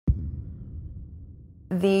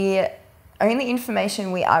The only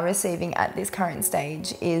information we are receiving at this current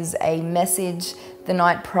stage is a message the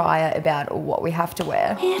night prior about what we have to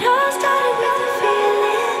wear. It all started with a feeling.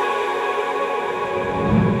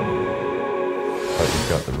 But you've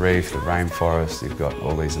got the reef, the rainforest, you've got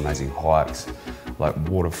all these amazing hikes, like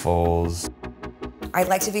waterfalls. I'd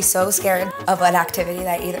like to be so scared of an activity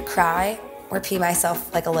that I either cry or pee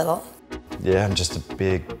myself like a little. Yeah, I'm just a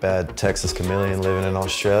big, bad Texas chameleon living in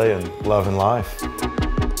Australia and loving life.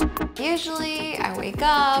 Usually I wake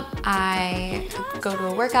up, I go to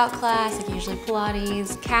a workout class, like usually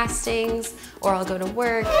Pilates, castings, or I'll go to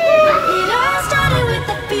work. It all started with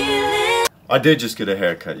a feeling. I did just get a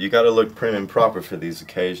haircut. You gotta look prim and proper for these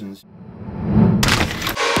occasions.